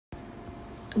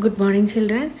Good morning,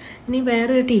 children. ഇനി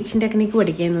വേറൊരു teaching technique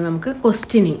പഠിക്കുന്നത് നമുക്ക്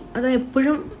ക്വസ്റ്റ്യനിങ്. അത്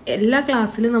എപ്പോഴും എല്ലാ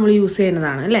ക്ലാസ്സിലും നമ്മൾ യൂസ്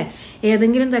ചെയ്യുന്നതാണ് അല്ലേ.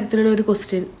 ഏതെങ്കിലും തരത്തിലുള്ള ഒരു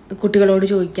ക്വസ്റ്റ്യൻ കുട്ടികളോട്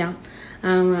ചോദിക്കാം,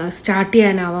 സ്റ്റാർട്ട്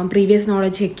ചെയ്യാനാവാം, പ്രീവിയസ്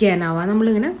നോളജ് ചെക്ക് ചെയ്യാനാവാം.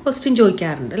 നമ്മളിങ്ങനെ ക്വസ്റ്റ്യൻ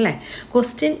ചോദിക്കാറുണ്ട് അല്ലേ.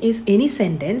 Question is any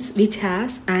sentence which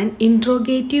has an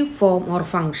interrogative form or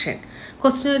function.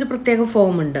 Question ഒരു പ്രത്യേക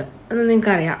ഫോം ഉണ്ട്, അത്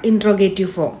നിങ്ങൾക്കറിയാം,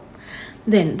 interrogative form.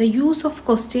 Then the use of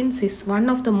questions is one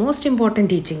of the most important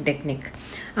teaching technique.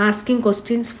 Asking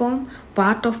questions form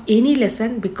part of any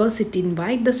lesson because it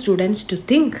invites the students to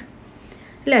think.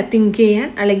 Think ചെയ്യാൻ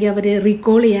അല്ലെങ്കിൽ അവർ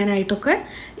recall ചെയ്യാനായിട്ടൊക്കെ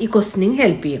ഈ questioning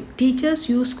help ചെയ്യും. Teachers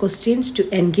use questions to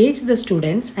engage the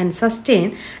students and sustain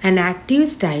an active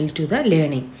style to the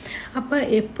learning. അപ്പോൾ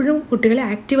എപ്പോഴും കുട്ടികളെ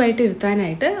ആക്റ്റീവായിട്ട്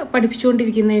ഇരുത്താനായിട്ട്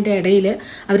പഠിപ്പിച്ചുകൊണ്ടിരിക്കുന്നതിൻ്റെ ഇടയിൽ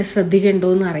അവർ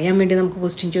ശ്രദ്ധിക്കേണ്ടോ എന്ന് അറിയാൻ വേണ്ടി നമുക്ക്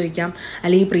ക്വസ്റ്റ്യൻ ചോദിക്കാം,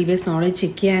 അല്ലെങ്കിൽ പ്രീവിയസ് നോളജ്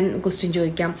ചെക്ക് ചെയ്യാൻ ക്വസ്റ്റ്യൻ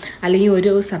ചോദിക്കാം, അല്ലെങ്കിൽ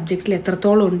ഒരു സബ്ജക്റ്റിൽ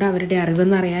എത്രത്തോളം ഉണ്ട് അവരുടെ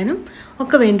അറിവെന്ന് അറിയാനും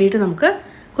ഒക്കെ വേണ്ടിയിട്ട് നമുക്ക്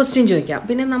ക്വസ്റ്റ്യൻ ചോദിക്കാം.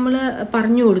 പിന്നെ നമ്മൾ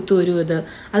പറഞ്ഞു കൊടുത്തു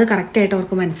അത് കറക്റ്റായിട്ട്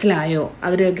അവർക്ക് മനസ്സിലായോ,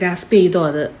 അവർ ഗ്രാസ്പ് ചെയ്തോ,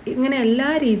 ഇങ്ങനെ എല്ലാ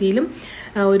രീതിയിലും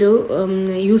ഒരു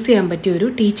യൂസ് ചെയ്യാൻ പറ്റിയ ഒരു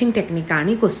ടീച്ചിങ്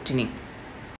ടെക്നിക്കാണ് ഈ ക്വസ്റ്റ്യനിങ്.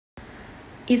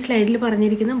 ഈ സ്ലൈഡിൽ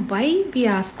പറഞ്ഞിരിക്കുന്ന വൈ വി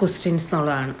ആസ്ക് ക്വസ്റ്റ്യൻസ്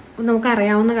എന്നുള്ളതാണ്.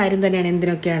 നമുക്കറിയാവുന്ന കാര്യം തന്നെയാണ്.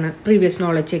 എന്തിനൊക്കെയാണ്? പ്രീവിയസ്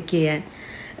നോളജ് ചെക്ക് ചെയ്യാൻ,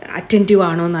 അറ്റൻറ്റീവ്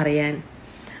ആണോ എന്നറിയാൻ,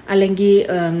 അല്ലെങ്കിൽ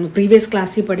പ്രീവിയസ്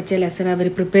ക്ലാസ്സിൽ പഠിച്ച ലെസൺ അവർ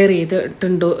പ്രിപ്പയർ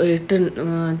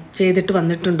ചെയ്തിട്ട്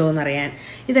വന്നിട്ടുണ്ടോ എന്നറിയാൻ.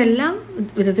 ഇതെല്ലാം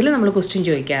വിധത്തിൽ നമ്മൾ ക്വസ്റ്റ്യൻ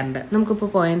ചോദിക്കാറുണ്ട്. നമുക്കിപ്പോൾ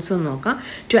പോയിൻറ്റ്സ് ഒന്ന് നോക്കാം.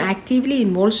 To actively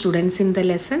involve students in the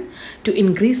lesson, to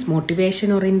increase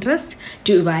motivation or interest,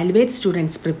 to evaluate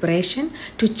students preparation,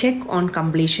 to check on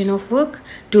completion of work,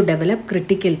 to develop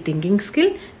critical thinking skill,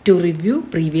 to review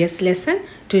previous lesson,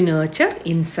 to nurture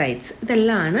insights.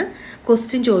 ഇതെല്ലാമാണ്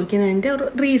question ചോദിക്കുന്നതിൻ്റെ ഒരു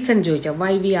reason ചോദിച്ചാൽ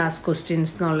Y V ask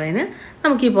questions എന്നുള്ളതിന്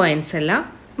നമുക്ക് ഈ points എല്ലാം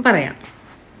പറയാം.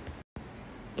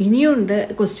 ഇനിയുണ്ട്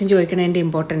question ചോദിക്കുന്നതിൻ്റെ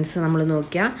importance നമ്മൾ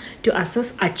നോക്കിയാൽ. To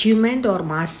assess achievement or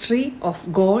mastery of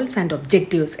goals and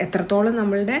objectives. എത്രത്തോളം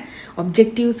നമ്മളുടെ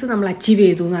ഒബ്ജക്റ്റീവ്സ് നമ്മൾ അച്ചീവ്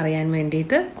ചെയ്തു എന്ന് അറിയാൻ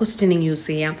വേണ്ടിയിട്ട് ക്വസ്റ്റ്യനിങ് യൂസ്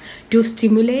ചെയ്യാം. To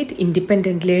stimulate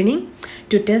independent learning,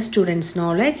 to test students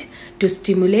knowledge, to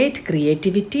stimulate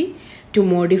creativity, to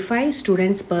modify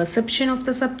students' perception of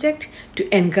the subject, to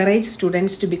encourage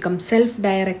students to become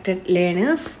self-directed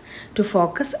learners, to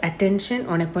focus attention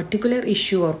on a particular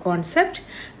issue or concept,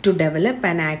 to develop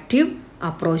an active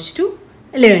approach to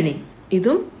learning.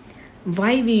 ഇതും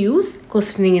why we use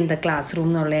questioning in the classroom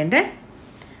എന്നുള്ളതിൻ്റെ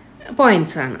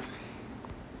points ആണ്.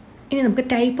 ഇനി നമുക്ക്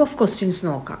type of questions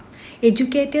നോക്കാം.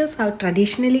 Educators have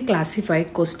traditionally classified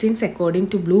questions according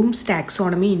to Bloom's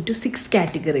taxonomy into 6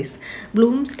 categories.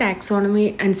 Bloom's taxonomy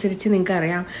അനുസരിച്ച്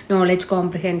നിങ്ങൾക്കറിയാം, knowledge,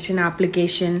 comprehension,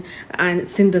 application,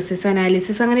 synthesis,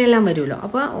 analysis, അങ്ങനെയെല്ലാം വരുമല്ലോ.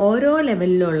 അപ്പോൾ ഓരോ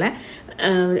ലെവലിലുള്ള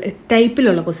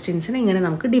ടൈപ്പിലുള്ള ക്വസ്റ്റ്യൻസിനെ ഇങ്ങനെ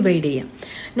നമുക്ക് ഡിവൈഡ് ചെയ്യാം.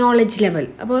 നോളജ് ലെവൽ,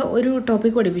 അപ്പോൾ ഒരു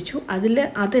ടോപ്പിക് പഠിപ്പിച്ചു,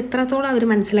 അത് എത്രത്തോളം അവർ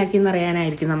മനസ്സിലാക്കിയെന്ന്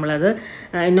അറിയാനായിരിക്കും നമ്മളത്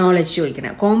നോളജ്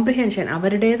ചോദിക്കണം. കോംപ്രിഹെൻഷൻ,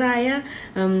 അവരുടേതായ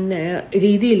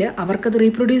രീതിയിൽ അവർക്കത്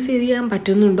റീപ്രൊഡ്യൂസ് ചെയ്യാൻ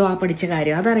പറ്റുന്നുണ്ടോ ആ പഠിച്ച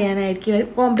കാര്യം, അതറിയാനായിരിക്കും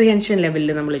കോംപ്രിഹെൻഷൻ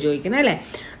ലെവലിൽ നമ്മൾ ചോദിക്കണം അല്ലേ.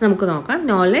 നമുക്ക് നോക്കാം.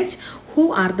 Knowledge, who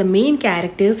are the main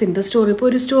characters in the story. ഇപ്പോൾ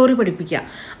ഒരു സ്റ്റോറി പഠിപ്പിക്കുക,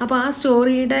 അപ്പോൾ ആ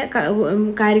സ്റ്റോറിയുടെ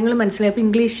കാര്യങ്ങൾ മനസ്സിലായപ്പോൾ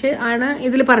ഇംഗ്ലീഷ് ആണ്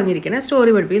ഇതിൽ പറഞ്ഞിരിക്കുന്നത്,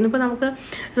 സ്റ്റോറി പഠിപ്പിക്കുന്നു. ഇപ്പോൾ നമുക്ക്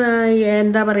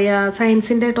എന്താ പറയുക,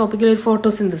 സയൻസിൻ്റെ ടോപ്പിക്കിൽ ഒരു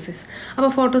ഫോട്ടോസിന്തസിസ്,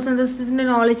 അപ്പോൾ ഫോട്ടോസിന്തസിസിൻ്റെ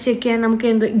നോളജ് ചെക്ക് ചെയ്യാൻ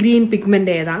നമുക്ക് ഗ്രീൻ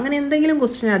പിഗ്മെൻ്റ് ഏതാ, അങ്ങനെ എന്തെങ്കിലും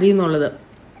ക്വസ്റ്റ്യൻ അതിൽ നിന്നുള്ളത്,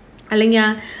 അല്ലെങ്കിൽ ആ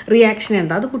റിയാക്ഷൻ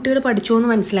എന്താ, അത് കുട്ടികൾ പഠിച്ചോ എന്ന്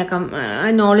മനസ്സിലാക്കാം,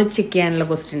 നോളജ് ചെക്ക് ചെയ്യാനുള്ള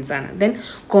ക്വസ്റ്റ്യൻസാണ്. Then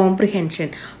comprehension,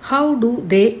 how do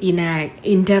they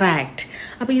interact.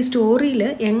 അപ്പോൾ ഈ സ്റ്റോറിയിൽ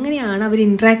എങ്ങനെയാണ് അവർ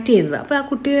ഇൻട്രാക്ട് ചെയ്തത്, അപ്പോൾ ആ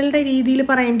കുട്ടികളുടെ രീതിയിൽ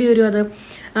പറയേണ്ടി വരും. അത്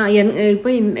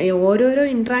ഇപ്പോൾ ഓരോരോ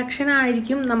ഇൻട്രാക്ഷൻ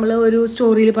ആയിരിക്കും നമ്മൾ ഒരു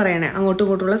സ്റ്റോറിയിൽ പറയണേ, അങ്ങോട്ടും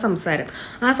ഇങ്ങോട്ടുള്ള സംസാരം.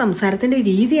 ആ സംസാരത്തിൻ്റെ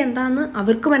രീതി എന്താണെന്ന്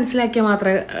അവർക്ക് മനസ്സിലാക്കിയാൽ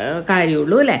മാത്രമേ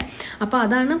കാര്യമുള്ളൂ അല്ലേ. അപ്പോൾ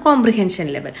അതാണ് comprehension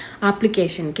level.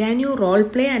 Application, can you role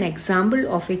play an example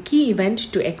of A key event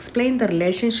to explain the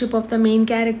relationship of the main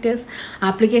characters.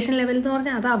 Application level എന്ന്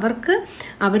പറഞ്ഞാൽ അത് അവർക്ക്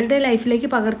അവരുടെ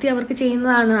ലൈഫിലേക്ക് പകർത്തി അവർക്ക്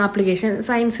ചെയ്യുന്നതാണ്. ആപ്ലിക്കേഷൻ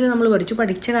സയൻസിൽ നമ്മൾ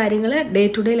പഠിച്ച കാര്യങ്ങൾ ഡേ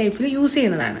ടു ഡേ ലൈഫിൽ യൂസ്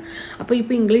ചെയ്യുന്നതാണ്. അപ്പോൾ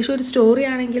ഇപ്പോൾ ഇംഗ്ലീഷ് ഒരു സ്റ്റോറി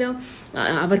ആണെങ്കിലോ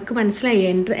അവർക്ക് മനസ്സിലായി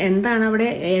എന്താണ് അവിടെ,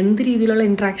 എന്ത് രീതിയിലുള്ള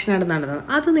ഇൻട്രാക്ഷനാണ് നടന്നത്,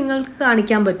 അത് നിങ്ങൾക്ക്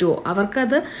കാണിക്കാൻ പറ്റുമോ,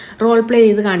 അവർക്കത് റോൾ പ്ലേ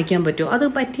ചെയ്ത് കാണിക്കാൻ പറ്റുമോ, അത്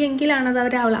പറ്റിയെങ്കിലാണ്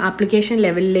അത് അവർ ആപ്ലിക്കേഷൻ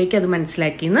ലെവലിലേക്ക് അത്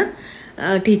മനസ്സിലാക്കിയെന്ന്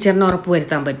ടീച്ചറിന് ഉറപ്പ്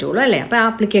വരുത്താൻ പറ്റുള്ളൂ അല്ലേ. അപ്പോൾ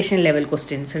ആപ്ലിക്കേഷൻ ലെവൽ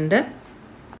ക്വസ്റ്റ്യൻസ് ഉണ്ട്.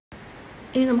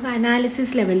 ഇനി നമുക്ക്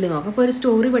അനാലിസിസ് ലെവലിൽ നോക്കാം. അപ്പോൾ ഒരു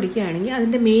സ്റ്റോറി പഠിക്കുകയാണെങ്കിൽ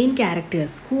അതിൻ്റെ main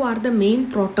characters, who are the main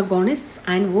പ്രോട്ടഗോണിസ്റ്റ്സ്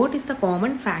and what is the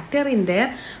common factor in there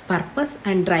purpose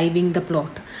and driving the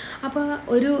plot. അപ്പോൾ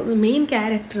ഒരു മെയിൻ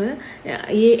ക്യാരക്ടർ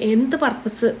എന്ത്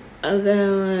പർപ്പസ്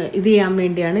ഇത് ചെയ്യാൻ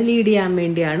വേണ്ടിയാണ്, ലീഡ് ചെയ്യാൻ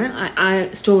വേണ്ടിയാണ് ആ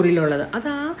സ്റ്റോറിയിലുള്ളത്. അത്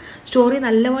ആ സ്റ്റോറി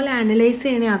നല്ലപോലെ അനലൈസ്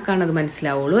ചെയ്യണേ ആക്കാണ് അത്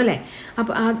മനസ്സിലാവുള്ളൂ അല്ലേ.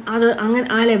 അപ്പോൾ അത് അങ്ങനെ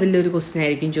ആ ലെവലിലൊരു ക്വസ്റ്റ്യൻ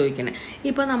ആയിരിക്കും ചോദിക്കണേ.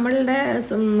 ഇപ്പോൾ നമ്മളുടെ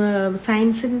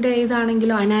സയൻസിൻ്റെ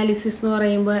ഇതാണെങ്കിലോ അനാലിസിസ് എന്ന്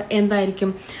പറയുമ്പോൾ എന്തായിരിക്കും,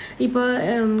 ഇപ്പോൾ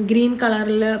ഗ്രീൻ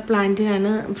കളറിൽ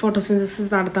പ്ലാന്റിനാണ് ഫോട്ടോസിന്തസിസ്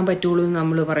നടത്താൻ പറ്റുള്ളൂ എന്ന്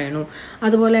നമ്മൾ പറയണു.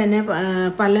 അതുപോലെ തന്നെ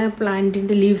പല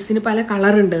പ്ലാന്റിൻ്റെ ലീവ്സിന് പല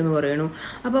കളറുണ്ട് എന്ന് പറയണു.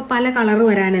 അപ്പോൾ പല കളർ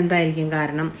വരാൻ എന്തായിരിക്കും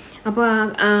കാരണം? അപ്പോൾ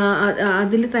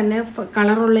അതിൽ തന്നെ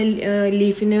കളറുള്ള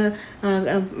ലീഫിന്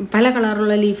പല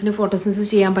കളറുള്ള ലീഫിന്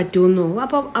ഫോട്ടോസിന്തസിസ് ചെയ്യാൻ പറ്റുമെന്നു.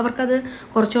 അപ്പോൾ അവർക്കത്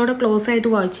കുറച്ചുകൂടെ ക്ലോസ് ആയിട്ട്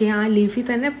വാച്ച് ചെയ്യാം. ആ ലീഫിൽ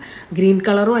തന്നെ ഗ്രീൻ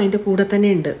കളറും അതിൻ്റെ കൂടെ തന്നെ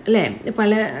ഉണ്ട് അല്ലേ.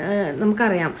 പല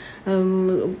നമുക്കറിയാം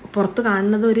പുറത്ത്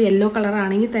കാണുന്നത് ഒരു യെല്ലോ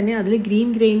കളറാണെങ്കിൽ തന്നെ അതിൽ ഗ്രീൻ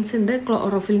ഗ്രെയിൻസ് ഉണ്ട്,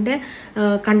 ക്ലോറോഫിലിൻ്റെ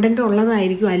കണ്ടൻറ്റ്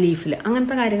ഉള്ളതായിരിക്കും ആ ലീഫിൽ.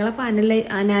 അങ്ങനത്തെ കാര്യങ്ങൾ അപ്പോൾ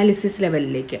അനാലിസിസ്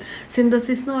ലെവലിലേക്ക്.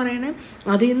 സിന്തസിസ് എന്ന് പറയുന്നത്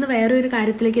അതിൽ നിന്ന് വേറെ ഒരു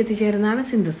കാര്യത്തിലേക്ക് എത്തിച്ചേരുന്നതാണ്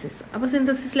സിന്തസിസ്. അപ്പോൾ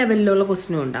സിന്തസിസ് ലെവലിലുള്ള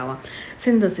ക്വസ്റ്റ്യനും ഉണ്ടാവാം.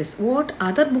 Synthesis: what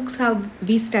other books have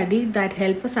we studied that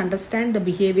help us understand the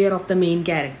behaviour of the main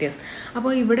characters.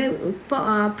 അപ്പോൾ ഇവിടെ ഇപ്പോൾ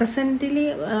പ്രസൻറ്റിലി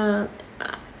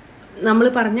നമ്മൾ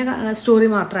പറഞ്ഞ സ്റ്റോറി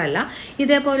മാത്രമല്ല,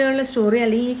 ഇതേപോലെയുള്ള സ്റ്റോറി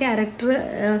അല്ലെങ്കിൽ ഈ ക്യാരക്ടർ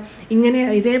ഇങ്ങനെ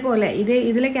ഇതേപോലെ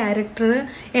ഇതിലെ ക്യാരക്ടർ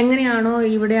എങ്ങനെയാണോ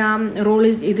ഇവിടെ ആ റോൾ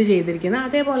ഇത് ചെയ്തിരിക്കുന്നത്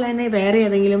അതേപോലെ തന്നെ വേറെ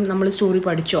ഏതെങ്കിലും നമ്മൾ സ്റ്റോറി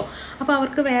പഠിച്ചോ. അപ്പോൾ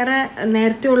അവർക്ക് വേറെ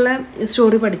നേരത്തെ ഉള്ള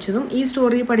സ്റ്റോറി പഠിച്ചതും ഈ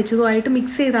സ്റ്റോറി പഠിച്ചതുമായിട്ട്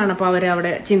മിക്സ് ചെയ്താണ് അപ്പോൾ അവർ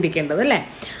അവിടെ ചിന്തിക്കേണ്ടത് അല്ലേ.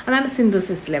 അതാണ്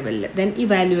സിന്തസിസ് ലെവലിൽ. Then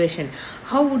evaluation: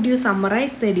 how would you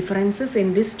summarise the differences in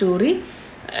this story?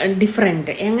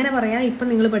 Different എങ്ങനെ പറയാം? ഇപ്പം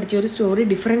നിങ്ങൾ പഠിച്ച ഒരു സ്റ്റോറി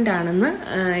ഡിഫറെൻ്റ് ആണെന്ന്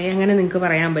എങ്ങനെ നിങ്ങൾക്ക്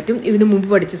പറയാൻ പറ്റും ഇതിനു മുമ്പ്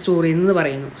പഠിച്ച സ്റ്റോറിയിൽ നിന്ന്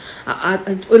പറയുന്നു?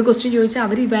 ഒരു ക്വസ്റ്റ്യൻ ചോദിച്ചാൽ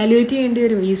അവർ ഇവാലുവേറ്റ് ചെയ്യേണ്ടി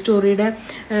വരും. ഈ സ്റ്റോറിയുടെ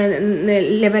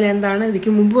ലെവൽ എന്താണ്,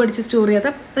 ഇതിക്ക് മുമ്പ് പഠിച്ച സ്റ്റോറി, അത്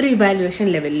ഒരു ഇവാലുവേഷൻ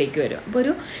ലെവലിലേക്ക് വരും. അപ്പോൾ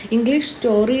ഒരു ഇംഗ്ലീഷ്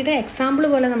സ്റ്റോറിയുടെ എക്സാമ്പിൾ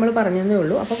പോലെ നമ്മൾ പറഞ്ഞതേ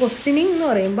ഉള്ളൂ. അപ്പോൾ ക്വസ്റ്റ്യനിങ് എന്ന്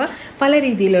പറയുമ്പോൾ പല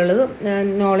രീതിയിലുള്ളത്: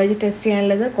 നോളജ് ടെസ്റ്റ്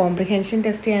ചെയ്യാനുള്ളത്, കോംപ്രിഹെൻഷൻ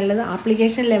ടെസ്റ്റ് ചെയ്യാനുള്ളത്,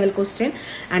 application level question,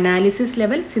 analysis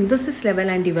level, synthesis level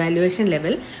and evaluation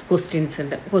level questions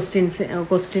ഉണ്ട്.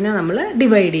 ക്വസ്റ്റ്യനെ നമ്മൾ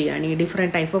ഡിവൈഡ് ചെയ്യുകയാണെങ്കിൽ,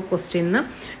 different type of question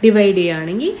divide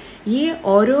ചെയ്യുകയാണെങ്കിൽ ഈ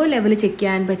ഓരോ ലെവൽ ചെക്ക്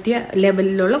ചെയ്യാൻ പറ്റിയ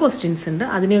ലെവലിലുള്ള ക്വസ്റ്റ്യൻസ് ഉണ്ട്.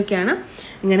 അതിനെയൊക്കെയാണ്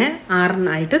ഇങ്ങനെ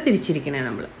 6 തിരിച്ചിരിക്കണേ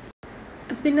നമ്മൾ.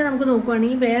 പിന്നെ നമുക്ക്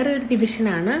നോക്കുകയാണെങ്കിൽ വേറെ ഒരു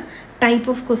ഡിവിഷനാണ് ടൈപ്പ്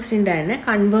ഓഫ് ക്വസ്റ്റ്യൻ്റെ തന്നെ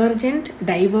convergent,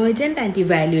 divergent and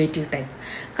evaluative type.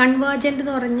 Convergent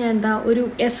എന്ന് പറഞ്ഞാൽ എന്താ, ഒരു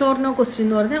എസ് ഓർ നോ ക്വസ്റ്റ്യൻ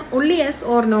എന്ന് പറഞ്ഞാൽ ഒൺലി എസ്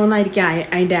ഓർ നോ എന്നായിരിക്കും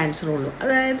അതിൻ്റെ ആൻസർ ഉള്ളൂ.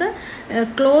 അതായത്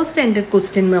ക്ലോസ്ഡ് എൻഡഡ്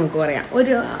ക്വസ്റ്റ്യൻ എന്ന് നമുക്ക് പറയാം.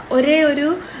 ഒരേ ഒരു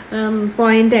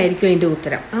പോയിൻ്റ് ആയിരിക്കും അതിൻ്റെ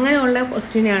ഉത്തരം. അങ്ങനെയുള്ള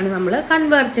ക്വസ്റ്റ്യനാണ് നമ്മൾ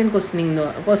കൺവേർജൻറ്റ്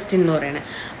ക്വസ്റ്റ്യൻ എന്ന് പറയുന്നത്.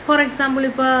 ഫോർ എക്സാമ്പിൾ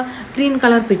ഇപ്പോൾ ഗ്രീൻ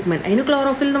കളർ പിഗ്മെൻറ്റ്, അതിന്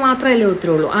ക്ലോറോഫിൽ നിന്ന് മാത്രമല്ലേ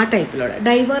ഉത്തരവുള്ളൂ, ആ ടൈപ്പിലുള്ള.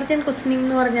 ഡൈവേർജൻറ്റ് ക്വസ്റ്റ്യനിങ്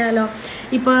എന്ന് പറഞ്ഞാലോ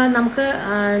ഇപ്പോൾ നമുക്ക്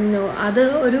അത്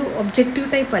ഒരു ഒബ്ജക്റ്റീവ്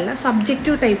ടൈപ്പ് അല്ല,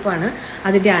 സബ്ജക്റ്റീവ് ടൈപ്പാണ്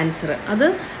അതിൻ്റെ ആൻസർ. അത്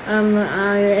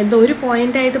എന്തോ ഒരു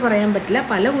പോയിൻ്റായിട്ട് പറയാൻ പറ്റില്ല.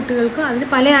 പല കുട്ടികൾക്കും അതിന്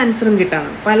പല ആൻസറും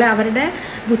കിട്ടണം. അവരുടെ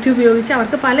ബുദ്ധി ഉപയോഗിച്ച്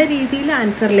അവർക്ക് പല രീതിയിൽ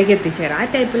ആൻസറിലേക്ക് എത്തിച്ചേരാം. ആ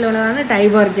ടൈപ്പിലുള്ളതാണ്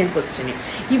ഡൈവേർജൻറ്റ് ക്വസ്റ്റ്യൻ.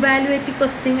 ഇവാലുവേറ്റീവ്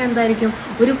ക്വസ്റ്റ്യൻ എന്തായിരിക്കും,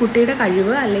 ഒരു കുട്ടിയുടെ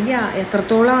കഴിവ് അല്ലെങ്കിൽ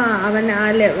എത്രത്തോളം അവൻ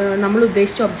നമ്മൾ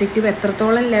ഉദ്ദേശിച്ച ഒബ്ജക്റ്റീവ്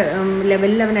എത്രത്തോളം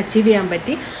ലെവലിൽ അവൻ അച്ചീവ് ചെയ്യാൻ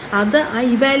പറ്റി, അത് ആ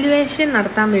ഇവാലുവേഷൻ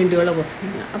നടത്താൻ വേണ്ടിയുള്ള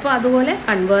ക്വസ്റ്റ്യൻ. അപ്പോൾ അതുപോലെ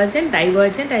കൺവേർജൻറ്റ്,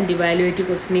 ഡൈവേർജൻറ്റ് ആൻഡ് ഇവാലുവേറ്റീവ്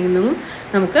ക്വസ്റ്റ്യനിൽ നിന്നും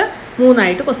നമുക്ക്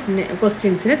 3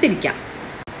 ക്വസ്റ്റ്യൻസിനെ തിരിക്കാം.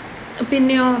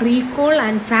 പിന്നെയോ recall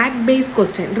and fact based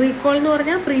question. Recall എന്ന്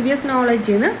പറഞ്ഞാൽ പ്രീവിയസ്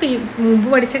നോളജിൽ നിന്ന് മുമ്പ്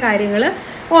പഠിച്ച കാര്യങ്ങൾ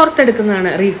ഓർത്തെടുക്കുന്നതാണ്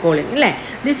റീകോളിങ് അല്ലേ.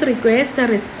 This requires the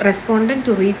respondent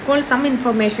to recall some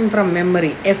information from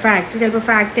memory. Fact ചിലപ്പോൾ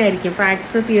ഫാക്റ്റ് ആയിരിക്കും,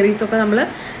 ഫാക്ട്സ് തിയറീസൊക്കെ നമ്മൾ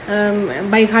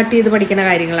ബൈ ഹാർട്ട് ചെയ്ത് പഠിക്കുന്ന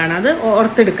കാര്യങ്ങളാണ്, അത്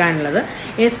ഓർത്തെടുക്കാനുള്ളത്.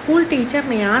 A school teacher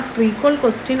may ask recall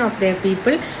question of their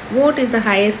people: what is the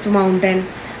highest mountain?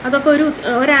 അതൊക്കെ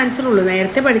ഒരു ആൻസർ ഉള്ളൂ,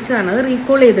 നേരത്തെ പഠിച്ചതാണ്, അത്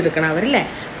റീകോൾ ചെയ്തെടുക്കണം അവരല്ലേ.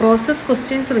 Process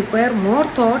questions require more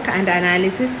thought and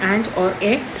analysis and or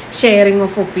A sharing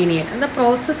of opinion. എന്താ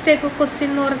പ്രോസസ് ടൈപ്പ് ഓഫ് ക്വസ്റ്റ്യൻ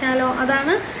എന്ന് പറഞ്ഞാലോ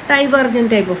അതാണ്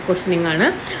ഡൈവേർജൻറ്റ് ടൈപ്പ് ഓഫ് ക്വസ്റ്റ്യനിങ് ആണ്.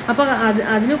 അപ്പോൾ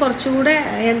അതിന് കുറച്ചുകൂടെ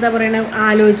എന്താ പറയുക,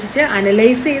 ആലോചിച്ച്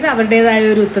അനലൈസ് ചെയ്ത് അവരുടേതായ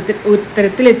ഒരു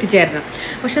ഉത്തരത്തിൽ എത്തിച്ചേരണം.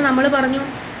 പക്ഷെ നമ്മൾ പറഞ്ഞു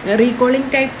റീകോളിംഗ്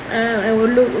ടൈപ്പ്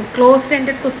ഒരു ക്ലോസ്ഡ്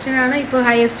എൻഡഡ് ക്വസ്റ്റ്യൻ ആണ്. ഇപ്പോൾ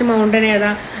ഹയസ്റ്റ് മൗണ്ടൻ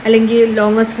ഏതാ അല്ലെങ്കിൽ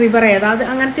ലോങ്ങസ്റ്റ് റിവർ ഏതാ, അത്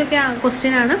അങ്ങനത്തെയൊക്കെ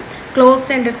ക്വസ്റ്റ്യനാണ്,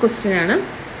 ക്ലോസ്ഡ് എൻഡഡ് ക്വസ്റ്റ്യൻ ആണ്.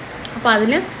 അപ്പോൾ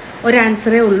അതിൽ ഒരു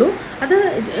ആൻസറേ ഉള്ളൂ. അത്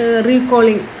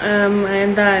റീകോളിംഗ്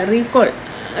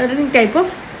ടൈപ്പ്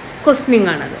ഓഫ് ക്വസ്റ്റ്യനിങ്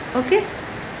ആണത്. ഓക്കെ,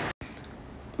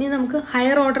 ഇനി നമുക്ക്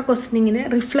ഹയർ ഓർഡർ ക്വസ്റ്റ്യനിങ്ങിന്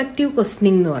റിഫ്ലക്റ്റീവ്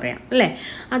ക്വസ്റ്റ്യനിങ് എന്ന് പറയാം അല്ലേ.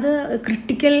 അത്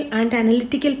critical and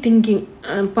analytical thinking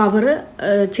power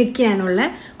check ചെയ്യാനുള്ള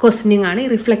ക്വസ്റ്റ്യനിങ് ആണ് ഈ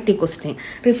റിഫ്ലക്റ്റീവ് ക്വസ്റ്റ്യനിങ്.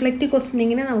 റിഫ്ലക്റ്റീവ്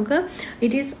ക്വസ്റ്റ്യനിങ്ങിന് നമുക്ക്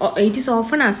it is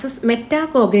often access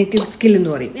metacognitive skill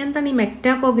എന്ന് പറയും. എന്താണ് ഈ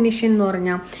മെറ്റാകോഗ്നിഷൻ എന്ന്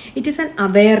പറഞ്ഞാൽ? It is an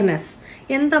awareness.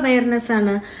 എന്ത്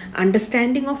അവയർനെസ്സാണ്?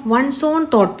 Understanding of one's own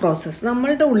thought process.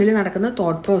 നമ്മളുടെ ഉള്ളിൽ നടക്കുന്ന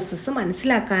തോട്ട് പ്രോസസ്സ്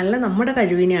മനസ്സിലാക്കാനുള്ള നമ്മുടെ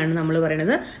കഴിവിനെയാണ് നമ്മൾ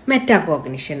പറയുന്നത്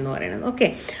മെറ്റാകോഗ്നിഷൻ എന്ന് പറയുന്നത്. ഓക്കെ,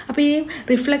 അപ്പോൾ ഈ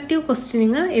റിഫ്ലക്റ്റീവ്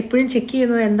ക്വസ്റ്റ്യനിങ് എപ്പോഴും ചെക്ക്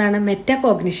ചെയ്യുന്നത് എന്താണ്?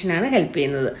 മെറ്റാകോഗ്നിഷനാണ് ഹെൽപ്പ്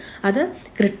ചെയ്യുന്നത്. അത്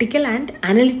critical and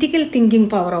analytical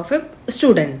thinking power of A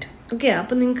student. Okay,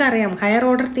 അപ്പോൾ നിങ്ങൾക്ക് അറിയാം ഹയർ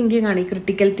ഓർഡർ തിങ്കിങ് ആണ് ഈ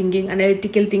ക്രിട്ടിക്കൽ തിങ്കിങ്,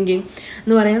 അനലിറ്റിക്കൽ തിങ്കിങ്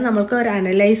എന്ന് പറയുന്നത്. നമ്മൾക്ക് ഒരു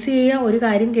അനലൈസ് ചെയ്യുക, ഒരു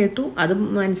കാര്യം കേട്ടു, അത്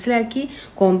മനസ്സിലാക്കി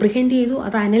കോംപ്രിഹെൻഡ് ചെയ്തു,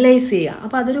 അത് അനലൈസ് ചെയ്യുക.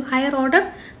 അപ്പോൾ അതൊരു ഹയർ ഓർഡർ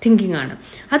തിങ്കിങ് ആണ്.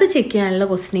 അത് ചെക്ക് ചെയ്യാനുള്ള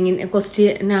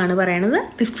ക്വസ്റ്റ്യനാണ് പറയണത്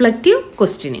റിഫ്ലക്റ്റീവ്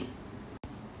ക്വസ്റ്റ്യനിങ്.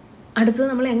 അടുത്തത്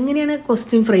നമ്മൾ എങ്ങനെയാണ്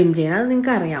ക്വസ്റ്റ്യൻ ഫ്രെയിം ചെയ്യുന്നത്? അത്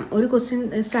നിങ്ങൾക്ക് അറിയാം. ഒരു ക്വസ്റ്റ്യൻ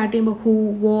സ്റ്റാർട്ട് ചെയ്യുമ്പോൾ ഹൂ,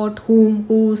 വാട്ട്, ഹൂം,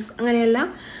 ഹൂസ് അങ്ങനെയെല്ലാം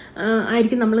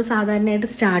ആയിരിക്കും നമ്മൾ സാധാരണയായിട്ട്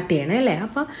സ്റ്റാർട്ട് ചെയ്യണേ അല്ലേ?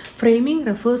 അപ്പോൾ framing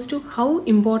refers to how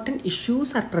important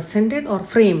issues R presented or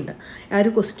framed. ആ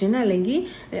ഒരു ക്വസ്റ്റ്യൻ അല്ലെങ്കിൽ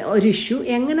ഒരു ഇഷ്യൂ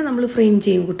എങ്ങനെ നമ്മൾ ഫ്രെയിം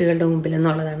ചെയ്യും കുട്ടികളുടെ മുമ്പിൽ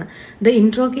എന്നുള്ളതാണ്. ദ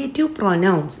ഇൻട്രോഗേറ്റീവ്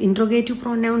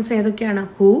പ്രൊനൗൺസ് ഏതൊക്കെയാണ്?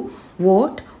 Who,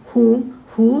 what, ഹൂം,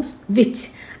 whose, which.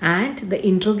 And the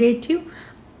interrogative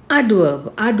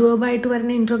ആഡ്വേർബായിട്ട്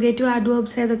വരുന്ന ഇൻട്രോഗേറ്റീവ്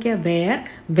ആഡ്വേർബ്സ് ഏതൊക്കെയാണ്? Wear,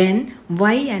 when,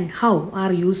 Y and how are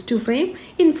use to frame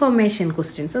information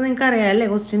questions. നിങ്ങൾക്ക് അറിയാം അല്ലേ?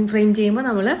 ക്വസ്റ്റ്യൻ ഫ്രെയിം ചെയ്യുമ്പോൾ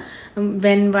നമ്മൾ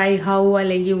വെൻ, വൈ, ഹൗ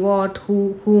അല്ലെങ്കിൽ വാട്ട്, ഹൂ,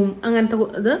 ഹൂം അങ്ങനത്തെ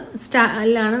ഇത്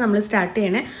എല്ലാം നമ്മൾ സ്റ്റാർട്ട്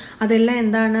ചെയ്യണേ. അതെല്ലാം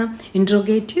എന്താണ്?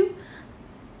 ഇൻട്രോഗേറ്റീവ്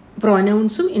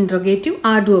പ്രൊനൗൺസും ഇൻട്രോഗേറ്റീവ്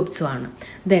ആഡ്വേർബ്സും ആണ്.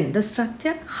 Then the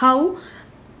structure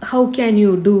how can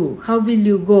you do, how will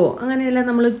you go അങ്ങനെയെല്ലാം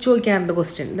നമ്മൾ ചോദിക്കാറുണ്ട്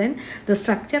question. Then the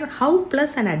structure how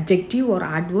plus an adjective or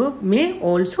adverb may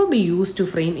also be used to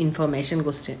frame information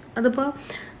question. അതിപ്പോൾ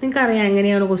നിങ്ങൾക്കറിയാം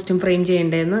എങ്ങനെയാണ് question frame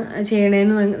ചെയ്യണതെന്ന്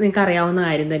നിങ്ങൾക്ക് അറിയാവുന്ന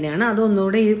കാര്യം തന്നെയാണ്.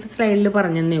 അതൊന്നുകൂടെ ഈ സ്ലൈഡിൽ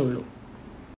പറഞ്ഞതേ ഉള്ളൂ.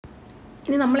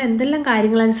 ഇനി നമ്മൾ എന്തെല്ലാം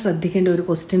കാര്യങ്ങളാണ് ശ്രദ്ധിക്കേണ്ട ഒരു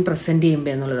ക്വസ്റ്റ്യൻ പ്രസൻറ്റ്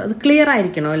ചെയ്യുമ്പോൾ എന്നുള്ളത്, അത് ക്ലിയർ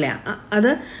ആയിരിക്കണം അല്ലേ? അത്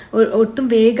ഒട്ടും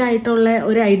വേഗമായിട്ടുള്ള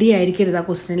ഒരു ഐഡിയ ആയിരിക്കരുത് ആ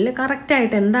ക്വസ്റ്റ്യനിൽ.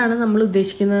 കറക്റ്റായിട്ട് എന്താണ് നമ്മൾ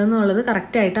ഉദ്ദേശിക്കുന്നത് എന്നുള്ളത്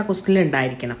കറക്റ്റായിട്ട് ആ ക്വസ്റ്റ്യനിൽ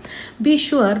ഉണ്ടായിരിക്കണം. B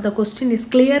sure the question is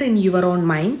clear in your own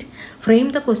mind. Frame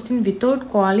the question without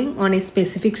calling on A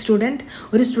specific student.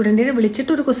 ഒരു സ്റ്റുഡൻറ്റിനെ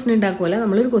വിളിച്ചിട്ട് ഒരു ക്വസ്റ്റ്യൻ ഉണ്ടാക്കുകയല്ല,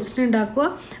 നമ്മളൊരു ക്വസ്റ്റ്യൻ ഉണ്ടാക്കുക,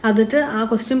 എന്നിട്ട് ആ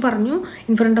ക്വസ്റ്റ്യൻ പറഞ്ഞു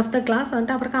in front of the class,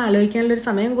 എന്നിട്ട് അവർക്ക് ആലോചിക്കാനുള്ളൊരു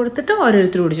സമയം കൊടുത്തിട്ട്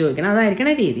ഓരോരുത്തരോട് ചോദിക്കണം.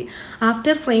 അതായിരിക്കണം രീതി.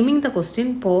 After framing the question,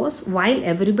 pause while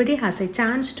everybody has a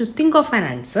chance to think of an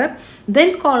answer, then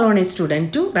call on a student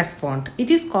to respond. It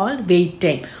is called wait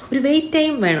time. ഒരു wait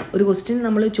time വേണം. ഒരു ക്വസ്റ്റ്യൻ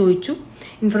നമ്മൾ ചോദിച്ചു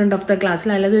ഇൻ ഫ്രണ്ട് ഓഫ് ദ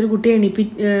ക്ലാസ്സിൽ, അല്ലാതെ ഒരു കുട്ടിയെ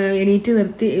എണീറ്റ്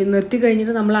നിർത്തി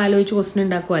കഴിഞ്ഞിട്ട് നമ്മൾ ആലോചിച്ച് ക്വസ്റ്റ്യൻ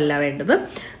ഉണ്ടാക്കുകയല്ല വേണ്ടത്.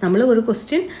 നമ്മൾ ഒരു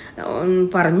ക്വസ്റ്റ്യൻ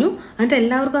പറഞ്ഞു, എന്നിട്ട്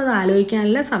എല്ലാവർക്കും അത്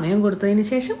ആലോചിക്കാനുള്ള സമയം കൊടുത്തതിന്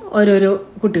ശേഷം ഓരോരോ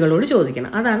കുട്ടികളോട്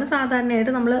ചോദിക്കണം. അതാണ്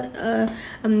സാധാരണയായിട്ട് നമ്മൾ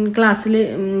ക്ലാസ്സിൽ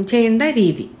ചെയ്യേണ്ട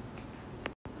രീതി.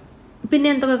 പിന്നെ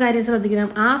എന്തൊക്കെ കാര്യം ശ്രദ്ധിക്കണം?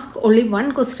 Ask only one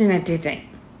question at A time.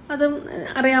 അത്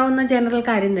അറിയാവുന്ന ജനറൽ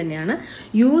കാര്യം തന്നെയാണ്.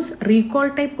 Use recall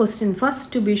type question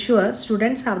first to B sure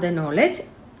students have the knowledge.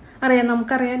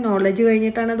 നമുക്കറിയാം നോളജ്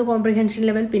കഴിഞ്ഞിട്ടാണ് അത് കോംപ്രിഹെൻഷൻ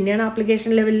ലെവൽ, പിന്നെയാണ്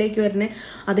ആപ്ലിക്കേഷൻ ലെവലിലേക്ക് വരുന്നത്.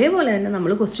 അതേപോലെ തന്നെ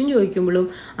നമ്മൾ ക്വസ്റ്റ്യൻ ചോദിക്കുമ്പോഴും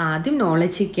ആദ്യം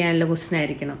നോളജ് ചെക്ക് ചെയ്യാനുള്ള ക്വസ്റ്റ്യൻ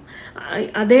ആയിരിക്കണം.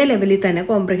 അതേ ലെവലിൽ തന്നെ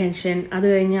കോംപ്രിഹെൻഷൻ, അത്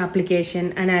കഴിഞ്ഞ് ആപ്ലിക്കേഷൻ,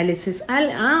 അനാലിസിസ്,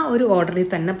 ആ ഒരു ഓർഡറിൽ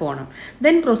തന്നെ പോകണം.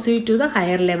 Then proceed to the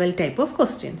higher level type of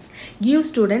questions. Give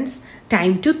students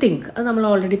time to think. അത് നമ്മൾ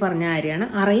ഓൾറെഡി പറഞ്ഞ കാര്യമാണ്.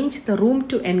 Arrange the room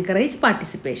to encourage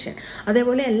participation.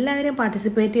 അതേപോലെ എല്ലാവരും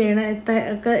പാർട്ടിസിപ്പേറ്റ് ചെയ്യണ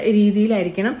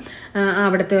രീതിയിലായിരിക്കണം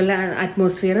അവിടുത്തെ ഉള്ള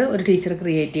അറ്റ്മോസ്ഫിയർ ഒരു ടീച്ചർ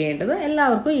ക്രിയേറ്റ് ചെയ്യേണ്ടത്.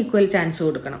 എല്ലാവർക്കും ഈക്വൽ ചാൻസ്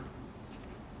കൊടുക്കണം.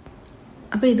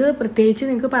 അപ്പോൾ ഇത് പ്രത്യേകിച്ച്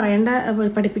നിങ്ങൾക്ക്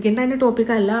പഠിപ്പിക്കേണ്ട അതിൻ്റെ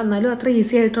ടോപ്പിക്കല്ല, എന്നാലും അത്ര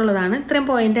ഈസി ആയിട്ടുള്ളതാണ്. ഇത്രയും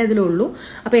പോയിൻ്റ് അതിലുള്ളൂ.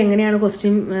 അപ്പോൾ എങ്ങനെയാണ്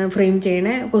ക്വസ്റ്റ്യൻ ഫ്രെയിം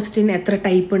ചെയ്യണേ, ക്വസ്റ്റ്യൻ എത്ര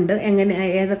ടൈപ്പ് ഉണ്ട്,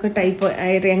 ഏതൊക്കെ ടൈപ്പ്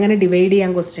എങ്ങനെ ഡിവൈഡ്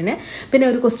ചെയ്യാം ക്വസ്റ്റ്യനെ, പിന്നെ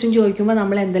ഒരു ക്വസ്റ്റ്യൻ ചോദിക്കുമ്പോൾ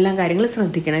നമ്മൾ എന്തെല്ലാം കാര്യങ്ങൾ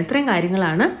ശ്രദ്ധിക്കണം, ഇത്രയും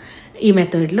കാര്യങ്ങളാണ് ഈ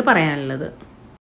മെത്തേഡിൽ പറയാനുള്ളത്.